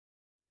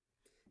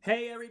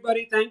Hey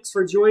everybody, thanks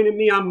for joining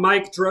me. I'm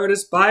Mike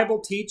Drotus, Bible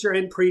teacher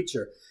and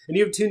preacher, and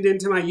you've tuned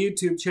into my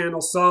YouTube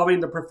channel,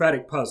 Solving the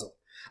Prophetic Puzzle.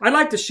 I'd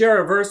like to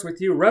share a verse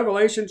with you,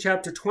 Revelation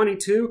chapter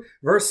 22,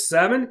 verse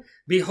 7.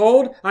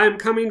 Behold, I am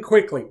coming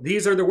quickly.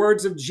 These are the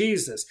words of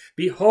Jesus.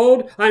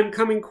 Behold, I am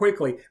coming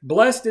quickly.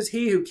 Blessed is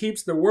he who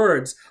keeps the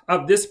words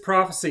of this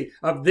prophecy,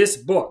 of this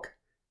book.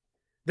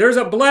 There's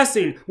a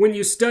blessing when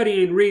you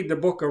study and read the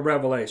book of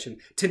Revelation.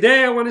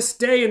 Today I want to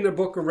stay in the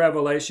book of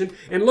Revelation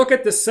and look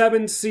at the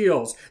 7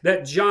 seals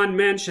that John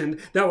mentioned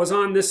that was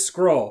on this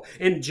scroll.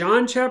 In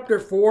John chapter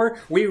 4,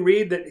 we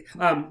read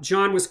that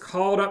John was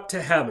called up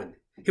to heaven.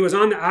 He was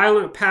on the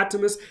island of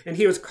Patmos and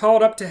he was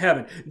called up to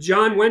heaven.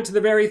 John went to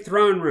the very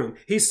throne room.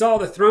 He saw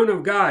the throne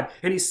of God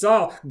and he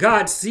saw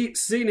God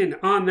seated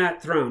on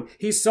that throne.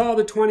 He saw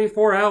the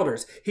 24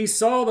 elders. He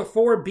saw the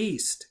 4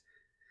 beasts.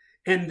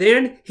 And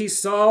then he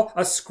saw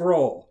a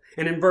scroll.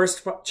 And in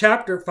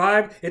chapter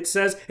 5, it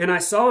says, And I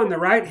saw in the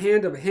right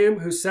hand of him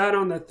who sat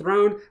on the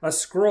throne a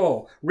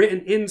scroll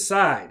written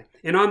inside,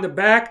 and on the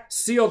back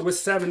sealed with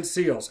 7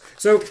 seals.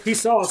 So he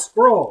saw a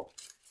scroll,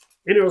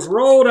 and it was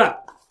rolled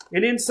up,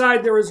 and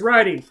inside there was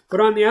writing,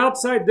 but on the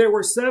outside there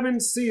were 7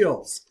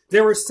 seals.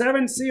 There were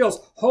 7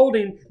 seals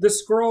holding the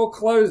scroll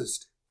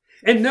closed.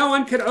 And no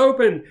one could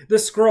open the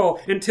scroll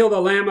until the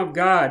Lamb of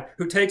God,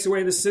 who takes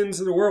away the sins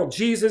of the world,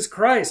 Jesus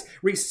Christ,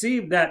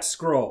 received that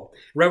scroll.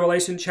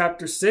 Revelation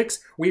chapter 6,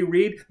 we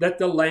read that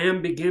the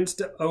Lamb begins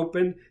to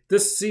open the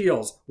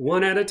seals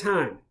one at a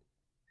time.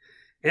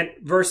 And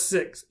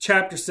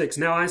chapter 6,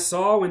 Now I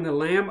saw when the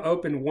Lamb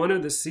opened one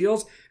of the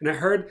seals, and I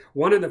heard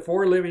one of the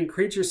 4 living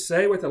creatures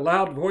say with a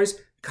loud voice,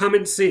 Come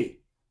and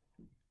see.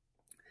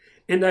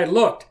 And I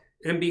looked,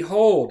 and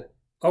behold,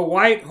 a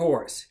white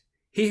horse.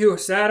 He who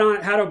sat on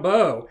it had a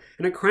bow,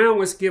 and a crown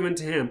was given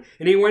to him,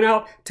 and he went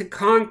out to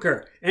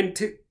conquer, and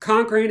to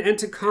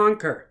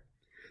conquer.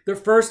 The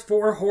first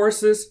 4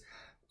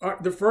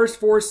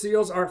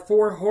 seals are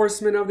 4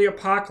 horsemen of the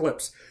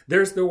apocalypse.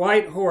 There's the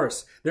white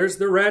horse, there's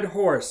the red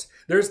horse,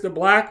 there's the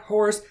black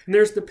horse, and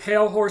there's the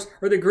pale horse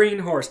or the green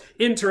horse.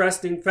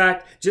 Interesting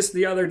fact, just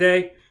the other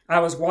day, I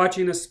was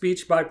watching a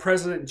speech by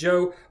President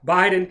Joe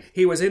Biden.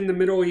 He was in the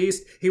Middle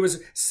East. He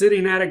was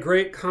sitting at a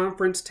great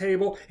conference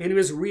table and he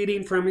was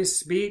reading from his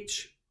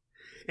speech.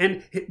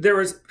 And there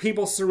was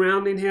people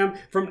surrounding him,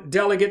 from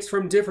delegates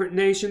from different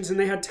nations, and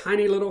they had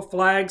tiny little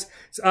flags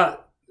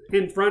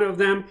in front of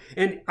them.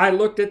 And I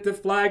looked at the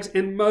flags,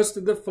 and most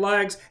of the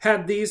flags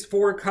had these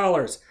 4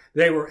 colors.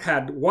 They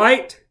had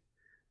white,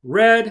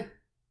 red,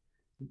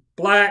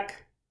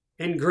 black,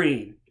 and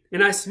green.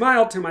 And I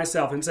smiled to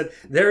myself and said,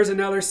 there's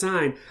another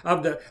sign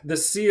of the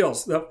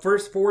seals, the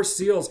first 4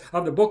 seals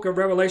of the book of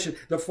Revelation,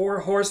 the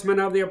 4 horsemen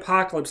of the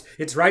apocalypse.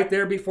 It's right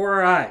there before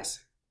our eyes.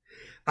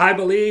 I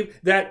believe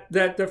that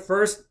the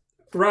first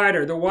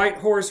rider, the white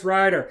horse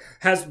rider,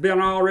 has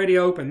been already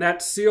opened.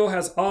 That seal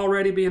has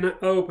already been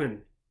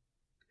opened.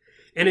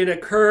 And it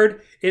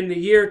occurred in the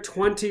year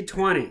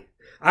 2020.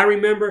 I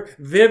remember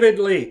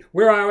vividly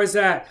where I was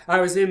at.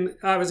 I was in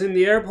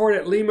the airport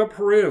at Lima,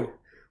 Peru.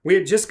 We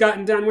had just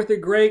gotten done with a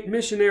great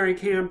missionary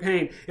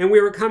campaign, and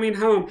we were coming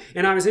home,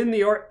 and I was in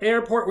the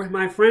airport with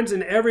my friends,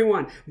 and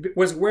everyone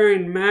was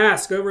wearing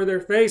masks over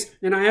their face,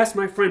 and I asked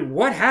my friend,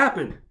 what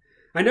happened?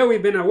 I know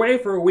we've been away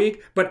for a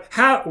week, but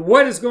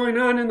what is going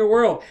on in the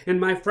world?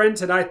 And my friend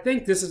said, I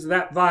think this is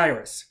that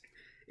virus.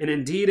 And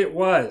indeed it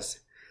was.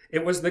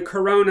 It was the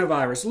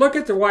coronavirus. Look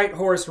at the white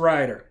horse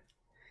rider.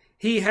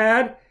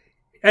 And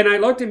I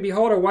looked, and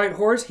behold, a white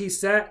horse. He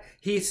sat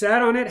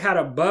on it, had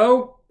a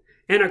bow,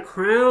 and a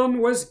crown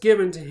was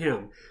given to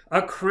him.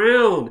 A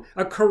crown,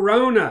 a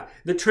corona.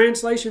 The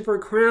translation for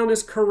crown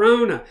is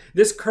corona.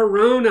 This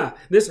corona,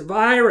 this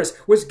virus,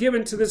 was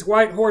given to this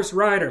white horse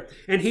rider.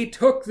 And he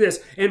took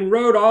this and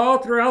rode all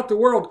throughout the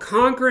world,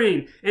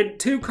 conquering,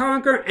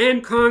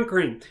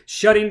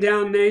 shutting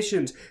down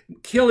nations,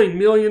 killing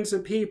millions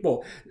of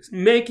people,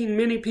 making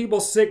many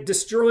people sick,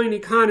 destroying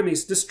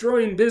economies,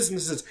 destroying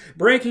businesses,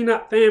 breaking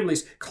up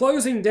families,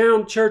 closing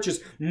down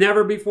churches.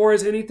 Never before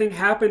has anything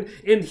happened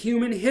in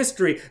human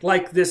history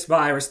like this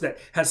virus that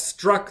has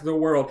struck the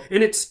world,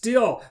 and it's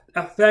still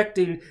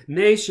affecting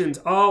nations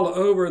all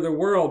over the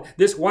world.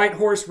 This white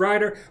horse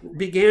rider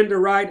began to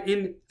ride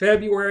in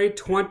February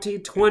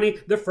 2020.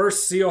 The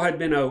first seal had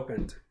been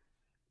opened.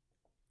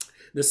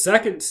 The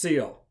second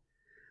seal,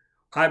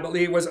 I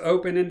believe, was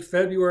opened in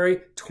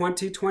February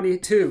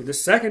 2022. The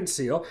second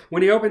seal,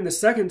 when he opened the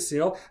second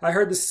seal, I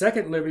heard the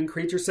second living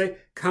creature say,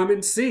 Come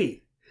and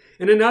see.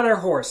 And another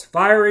horse,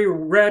 fiery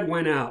red,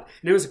 went out,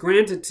 and it was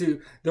granted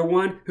to the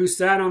one who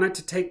sat on it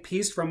to take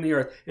peace from the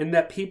earth, and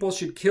that people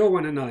should kill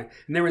one another.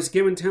 And there was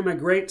given to him a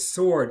great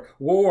sword.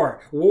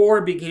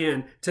 War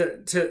began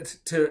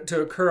to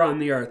occur on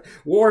the earth.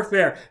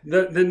 Warfare.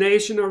 The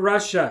nation of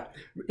Russia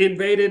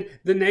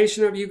invaded the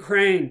nation of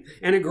Ukraine,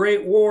 and a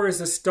great war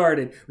is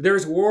started.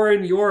 There's war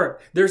in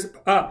Europe. There's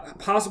a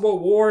possible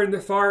war in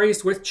the Far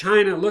East with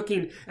China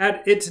looking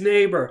at its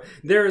neighbor.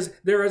 There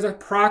is a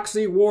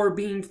proxy war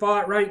being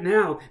fought right now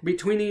now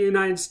between the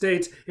United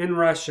States and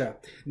Russia.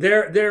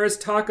 There is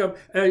talk of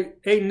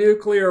a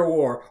nuclear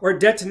war or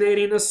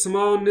detonating a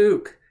small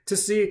nuke to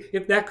see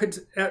if that could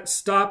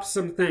stop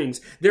some things.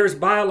 There's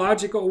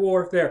biological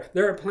warfare.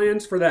 There are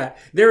plans for that.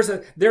 There's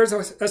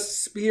a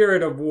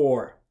spirit of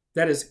war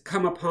that has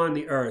come upon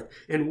the earth,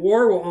 and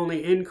war will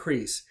only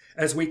increase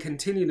as we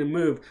continue to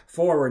move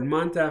forward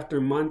month after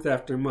month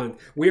after month.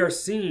 We are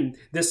seeing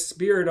this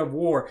spirit of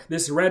war,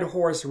 this red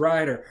horse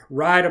rider,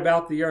 ride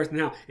about the earth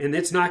now, and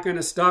it's not going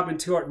to stop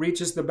until it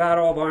reaches the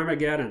battle of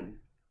Armageddon.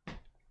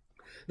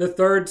 The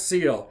third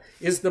seal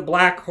is the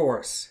black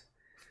horse.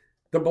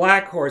 The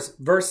black horse,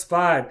 verse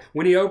 5,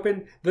 when he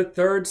opened the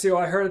third seal,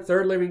 I heard a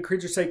third living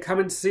creature say, "Come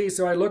and see."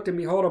 So I looked, and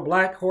behold, a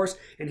black horse,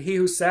 and he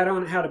who sat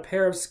on it had a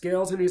pair of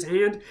scales in his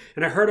hand.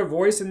 And I heard a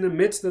voice in the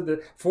midst of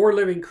the four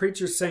living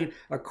creatures saying,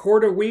 "A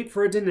quart of wheat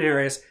for a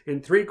denarius,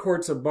 and 3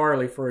 quarts of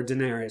barley for a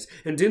denarius.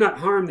 And do not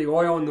harm the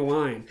oil and the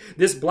wine."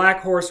 This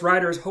black horse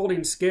rider is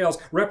holding scales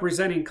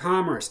representing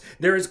commerce.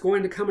 There is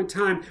going to come a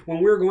time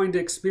when we're going to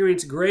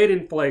experience great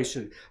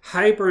inflation,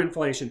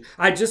 hyperinflation.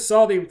 I just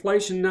saw the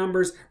inflation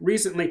numbers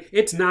recently.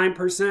 It's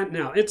 9%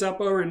 now. It's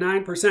up over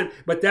 9%,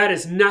 but that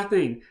is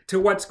nothing to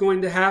what's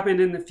going to happen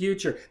in the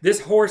future. This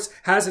horse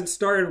hasn't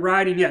started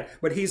riding yet,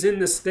 but he's in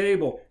the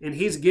stable and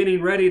he's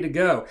getting ready to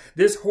go.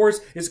 This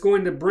horse is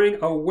going to bring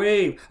a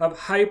wave of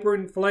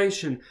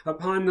hyperinflation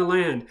upon the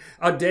land.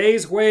 A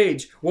day's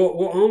wage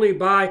will only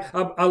buy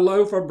a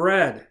loaf of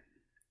bread.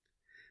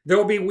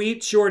 There'll be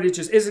wheat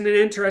shortages. Isn't it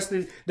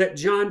interesting that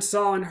John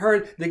saw and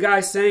heard the guy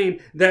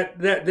saying that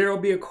there'll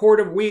be a quart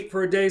of wheat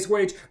for a day's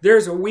wage?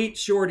 There's a wheat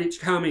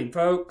shortage coming,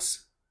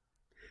 folks.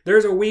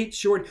 There's a wheat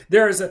shortage.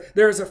 There's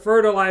a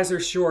fertilizer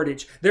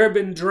shortage. There have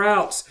been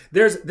droughts.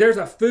 There's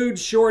a food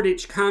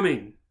shortage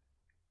coming.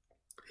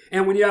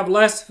 And when you have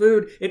less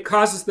food, it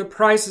causes the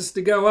prices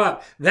to go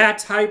up.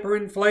 That's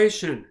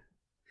hyperinflation.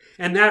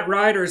 And that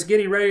rider is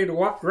getting ready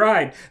to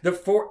ride the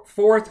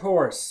fourth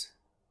horse.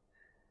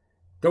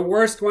 The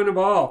worst one of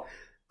all,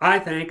 I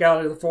think,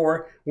 out of the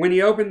four. When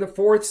he opened the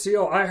fourth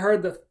seal, I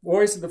heard the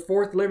voice of the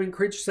fourth living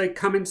creature say,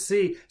 "Come and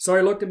see." So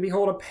I looked, and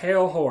behold, a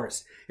pale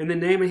horse. And the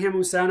name of him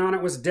who sat on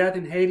it was Death,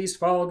 and Hades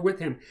followed with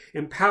him.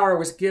 And power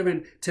was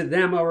given to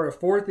them over a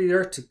fourth of the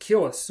earth to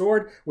kill with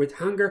sword, with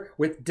hunger,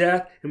 with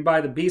death, and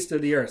by the beast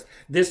of the earth.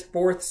 This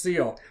fourth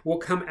seal will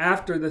come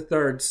after the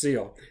third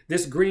seal.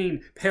 This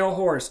green, pale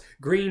horse,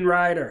 green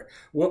rider,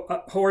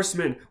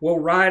 horseman will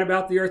ride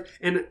about the earth,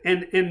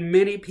 and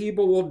many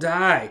people will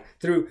die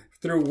through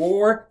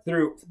war,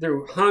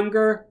 through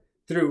hunger,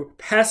 through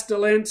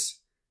pestilence.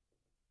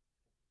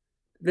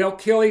 They'll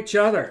kill each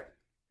other.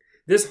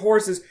 This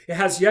horse it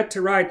has yet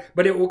to ride,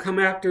 but it will come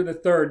after the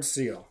third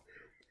seal.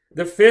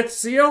 The fifth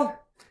seal,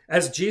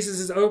 as Jesus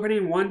is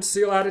opening one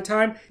seal at a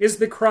time, is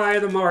the cry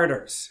of the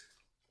martyrs.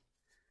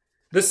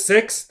 The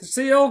sixth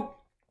seal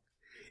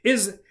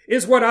is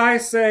what I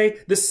say.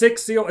 The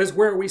sixth seal is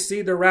where we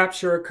see the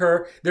rapture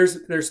occur.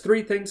 There's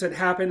 3 things that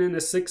happen in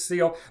the sixth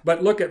seal,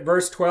 but look at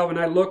verse 12, and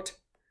I looked,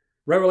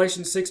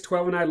 Revelation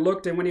 6:12, and I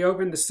looked, and when he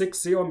opened the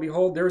sixth seal, and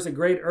behold, there was a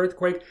great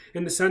earthquake,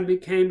 and the sun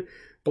became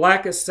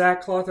black as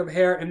sackcloth of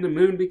hair, and the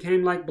moon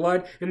became like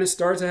blood, and the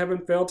stars of heaven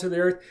fell to the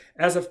earth,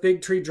 as a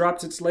fig tree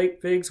drops its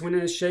late figs when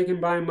it is shaken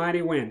by a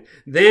mighty wind.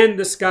 Then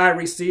the sky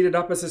receded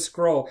up as a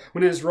scroll,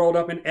 when it is rolled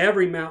up, and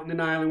every mountain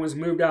and island was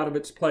moved out of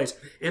its place.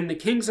 And the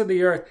kings of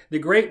the earth, the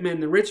great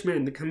men, the rich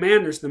men, the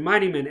commanders, the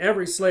mighty men,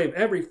 every slave,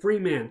 every free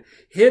man,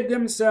 hid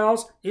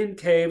themselves in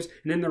caves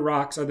and in the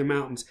rocks of the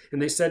mountains.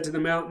 And they said to the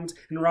mountains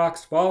and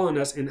rocks, "Fall on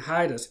us and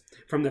hide us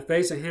from the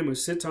face of him who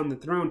sits on the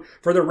throne,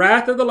 for the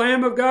wrath of the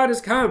Lamb of God is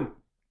come.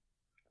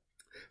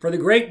 For the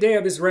great day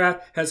of his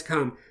wrath has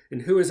come,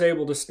 and who is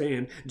able to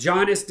stand?"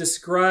 John is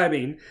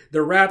describing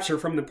the rapture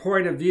from the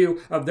point of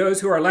view of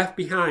those who are left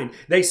behind.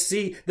 They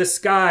see the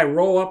sky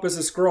roll up as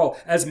a scroll,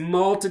 as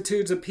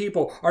multitudes of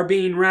people are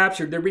being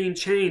raptured. They're being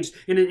changed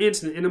in an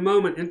instant, in a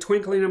moment, in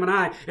twinkling of an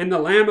eye, and the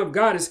Lamb of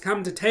God has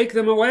come to take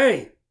them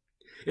away.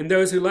 And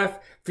those who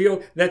left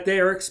feel that they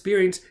are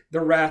experiencing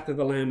the wrath of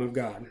the Lamb of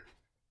God.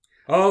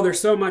 Oh, there's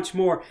so much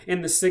more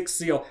in the sixth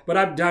seal, but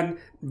I've done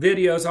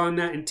videos on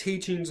that and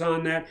teachings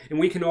on that, and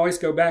we can always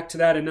go back to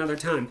that another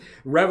time.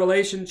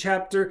 Revelation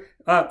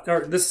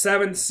or the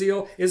seventh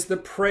seal is the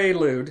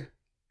prelude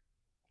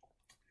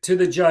to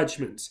the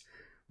judgments.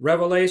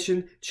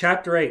 Revelation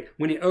chapter 8,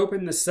 when he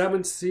opened the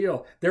seventh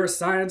seal, there was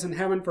silence in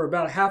heaven for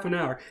about half an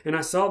hour, and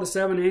I saw the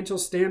 7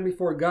 angels stand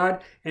before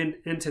God, and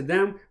to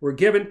them were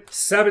given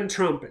 7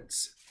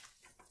 trumpets.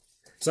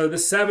 So the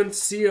seventh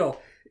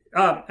seal,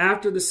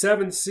 after the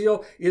seventh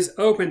seal is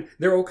open,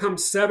 there will come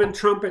 7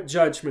 trumpet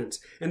judgments.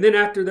 And then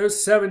after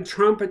those 7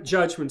 trumpet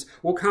judgments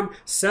will come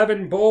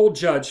 7 bowl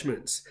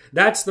judgments.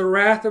 That's the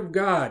wrath of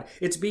God.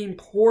 It's being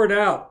poured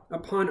out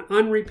upon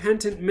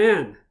unrepentant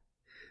men.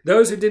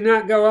 Those who did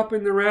not go up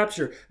in the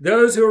rapture.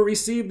 Those who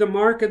received the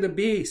mark of the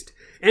beast.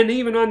 And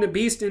even on the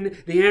beast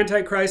and the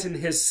Antichrist and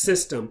his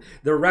system.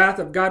 The wrath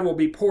of God will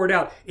be poured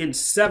out in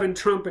 7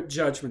 trumpet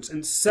judgments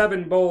and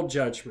 7 bowl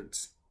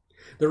judgments.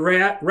 The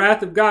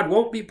wrath of God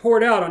won't be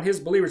poured out on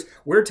his believers.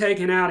 We're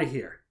taken out of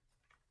here.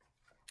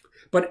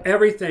 but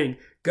everything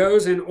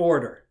goes in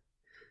order.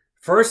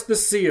 First the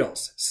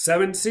seals,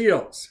 7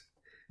 seals.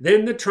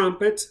 Then the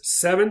trumpets,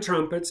 7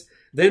 trumpets.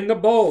 Then the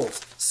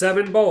bowls,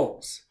 7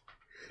 bowls.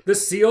 The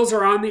seals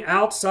are on the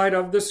outside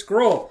of the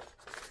scroll.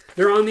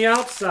 They're on the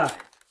outside.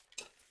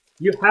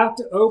 You have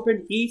to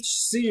open each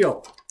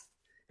seal.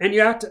 And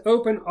you have to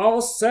open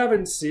all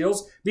 7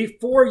 seals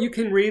before you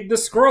can read the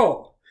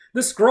scroll.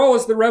 The scroll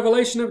is the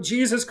revelation of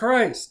Jesus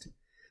Christ.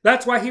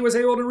 That's why he was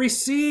able to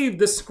receive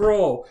the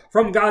scroll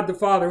from God the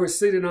Father who is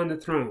seated on the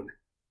throne.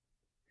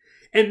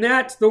 And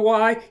that's the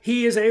why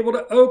he is able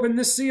to open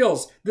the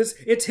seals.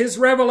 It's his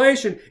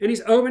revelation, and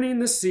he's opening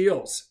the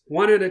seals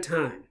one at a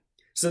time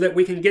so that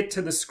we can get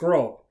to the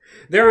scroll.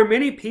 There are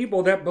many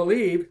people that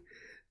believe,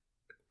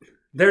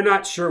 they're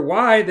not sure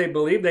why they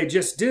believe, they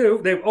just do.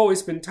 They've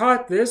always been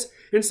taught this,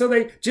 and so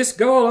they just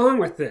go along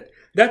with it,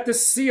 that the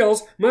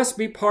seals must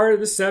be part of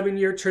the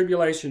 7-year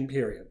tribulation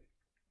period.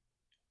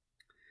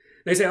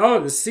 They say,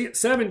 oh, the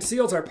 7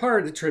 seals are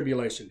part of the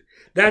tribulation,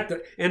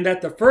 and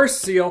that the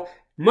first seal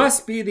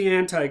must be the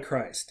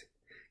Antichrist.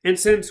 And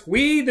since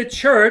we, the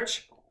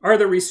church, are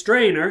the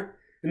restrainer,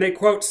 and they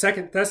quote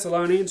 2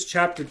 Thessalonians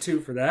chapter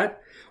 2 for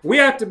that, we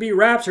have to be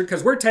raptured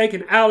because we're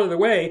taken out of the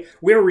way.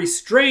 We're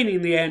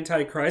restraining the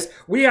Antichrist.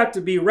 We have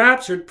to be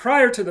raptured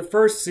prior to the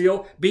first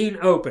seal being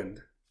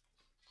opened,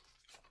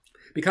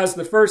 because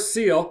the first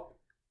seal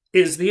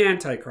is the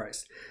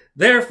Antichrist.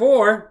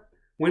 Therefore,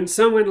 when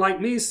someone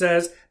like me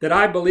says that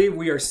I believe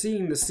we are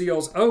seeing the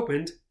seals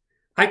opened,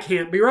 I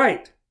can't be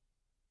right.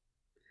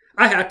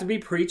 I have to be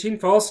preaching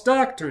false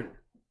doctrine.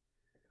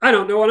 I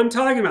don't know what I'm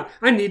talking about.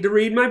 I need to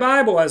read my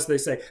Bible, as they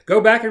say.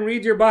 Go back and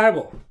read your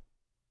Bible.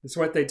 That's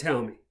what they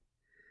tell me.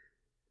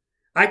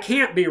 I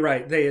can't be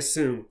right, they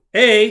assume.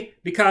 A,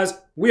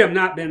 because we have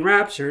not been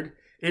raptured,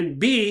 and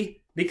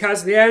B,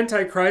 because the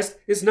Antichrist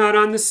is not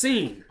on the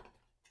scene.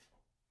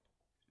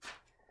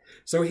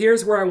 So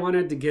here's where I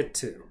wanted to get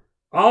to.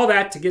 All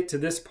that to get to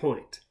this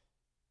point.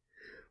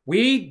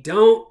 We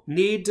don't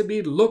need to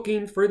be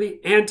looking for the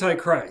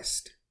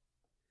Antichrist.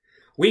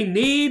 We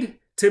need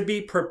to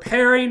be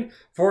preparing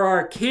for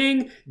our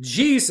King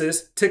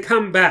Jesus to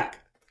come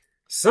back.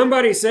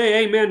 Somebody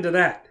say amen to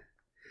that.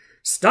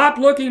 Stop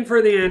looking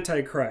for the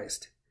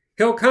Antichrist.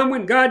 He'll come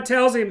when God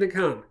tells him to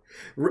come.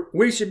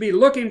 We should be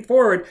looking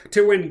forward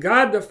to when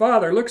God the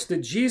Father looks to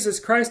Jesus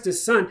Christ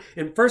his Son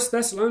in 1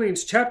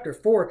 Thessalonians chapter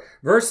 4,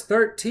 verse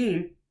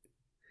 13,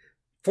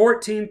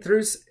 14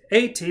 through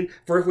 18.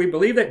 For if we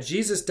believe that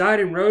Jesus died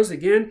and rose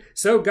again,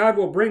 so God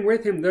will bring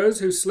with him those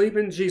who sleep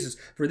in Jesus.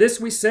 For this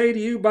we say to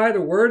you by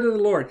the word of the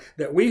Lord,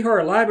 that we who are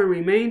alive and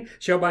remain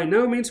shall by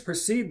no means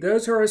precede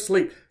those who are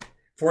asleep.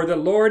 For the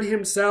Lord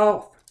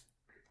himself,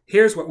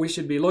 here's what we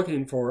should be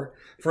looking for.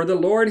 For the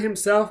Lord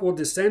himself will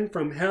descend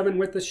from heaven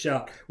with a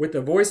shout, with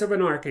the voice of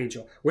an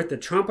archangel, with the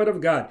trumpet of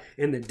God,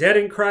 and the dead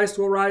in Christ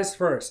will rise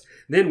first.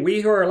 Then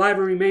we who are alive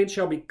and remain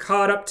shall be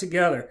caught up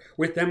together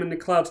with them in the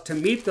clouds to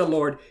meet the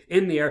Lord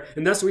in the air,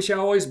 and thus we shall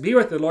always be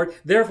with the Lord.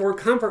 Therefore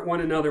comfort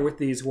one another with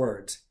these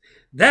words.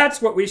 That's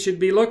what we should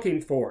be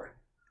looking for.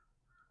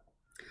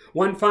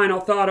 One final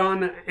thought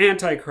on the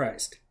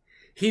Antichrist.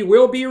 He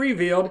will be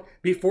revealed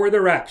before the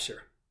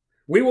rapture.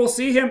 We will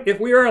see him if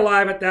we are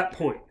alive at that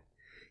point.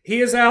 He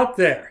is out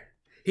there.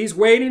 He's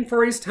waiting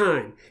for his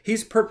time.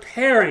 He's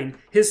preparing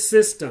his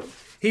system.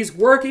 He's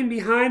working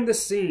behind the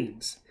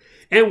scenes.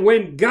 And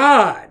when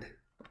God,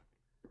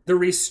 the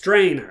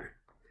restrainer,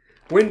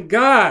 when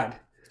God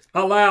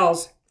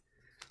allows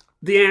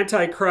the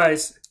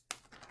Antichrist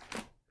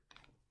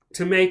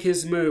to make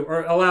his move,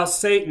 or allows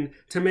Satan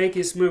to make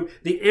his move,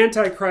 the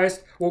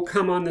Antichrist will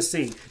come on the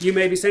scene. You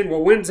may be saying,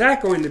 well, when's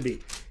that going to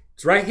be?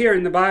 It's right here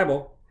in the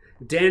Bible.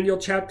 Daniel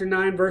chapter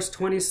 9, verse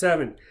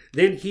 27.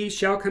 Then he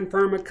shall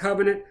confirm a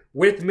covenant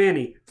with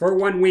many for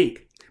 1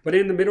 week. But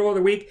in the middle of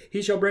the week,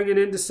 he shall bring an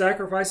end to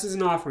sacrifices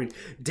and offering.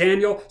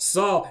 Daniel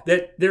saw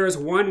that there is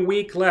 1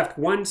 week left,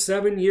 1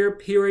 7-year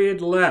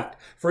period left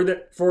for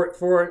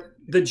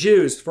the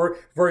Jews, for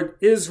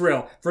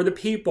Israel, for the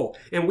people.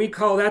 And we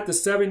call that the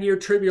 7-year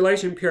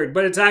tribulation period.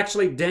 But it's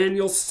actually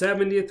Daniel's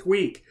 70th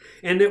week.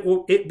 And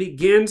it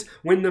begins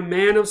when the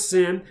man of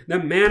sin, the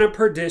man of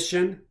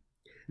perdition,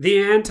 the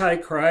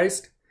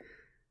Antichrist,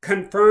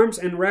 confirms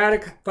and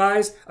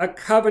ratifies a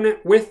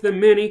covenant with the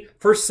many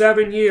for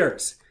 7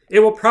 years. It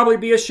will probably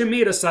be a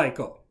Shemitah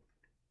cycle.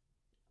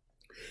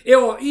 It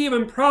will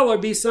even probably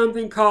be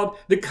something called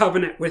the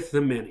covenant with the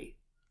many.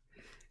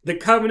 The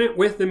covenant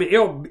with the many.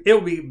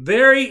 It'll be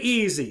very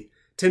easy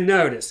to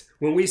notice.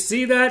 When we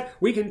see that,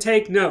 we can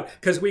take note,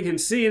 because we can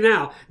see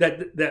now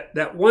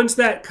that once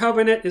that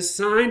covenant is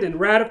signed and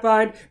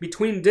ratified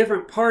between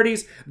different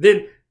parties,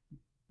 then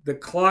the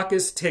clock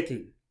is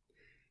ticking.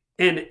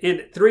 And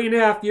in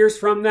 3.5 years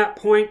from that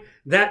point,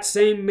 that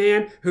same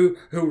man who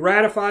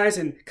ratifies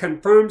and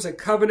confirms a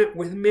covenant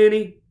with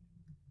many,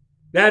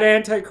 that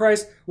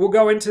Antichrist will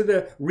go into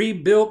the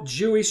rebuilt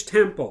Jewish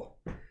temple.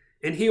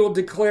 And he will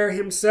declare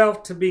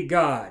himself to be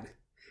God.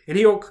 And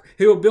he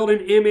will build an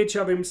image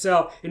of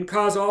himself and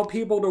cause all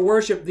people to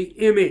worship the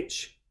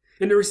image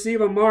and to receive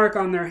a mark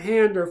on their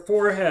hand or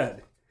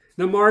forehead.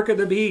 the mark of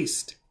the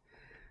beast.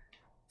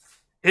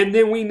 And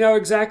then we know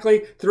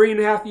exactly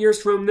 3.5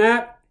 years from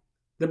that,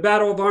 the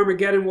Battle of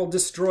Armageddon will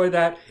destroy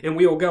that, and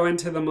we will go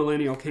into the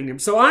millennial kingdom.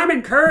 So I'm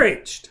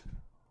encouraged.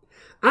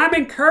 I'm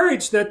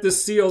encouraged that the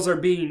seals are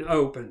being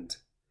opened.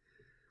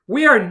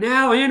 We are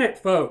now in it,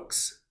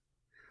 folks.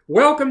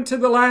 Welcome to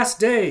the last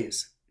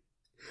days.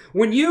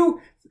 When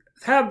you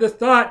have the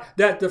thought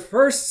that the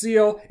first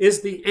seal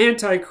is the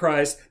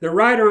Antichrist, the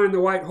rider on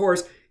the white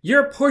horse,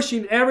 you're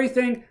pushing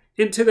everything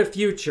into the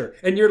future,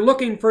 and you're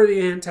looking for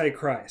the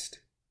Antichrist.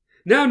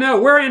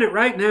 No, we're in it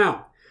right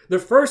now. The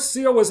first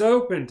seal was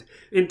opened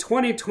in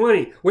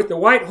 2020 with the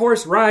white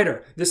horse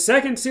rider. The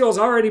second seal has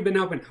already been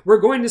opened. We're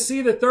going to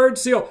see the third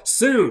seal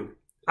soon.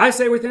 I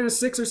say within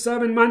 6 or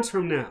 7 months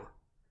from now.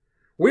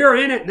 We are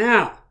in it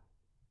now.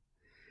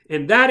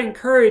 And that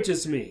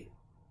encourages me.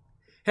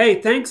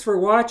 Hey, thanks for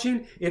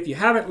watching. If you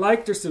haven't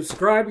liked or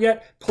subscribed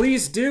yet,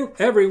 please do.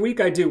 Every week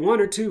I do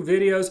 1 or 2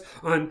 videos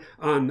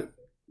on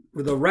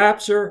the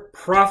rapture,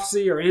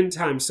 prophecy, or end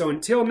time. So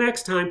until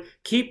next time,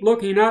 keep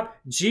looking up.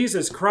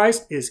 Jesus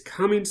Christ is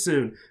coming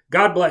soon.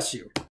 God bless you.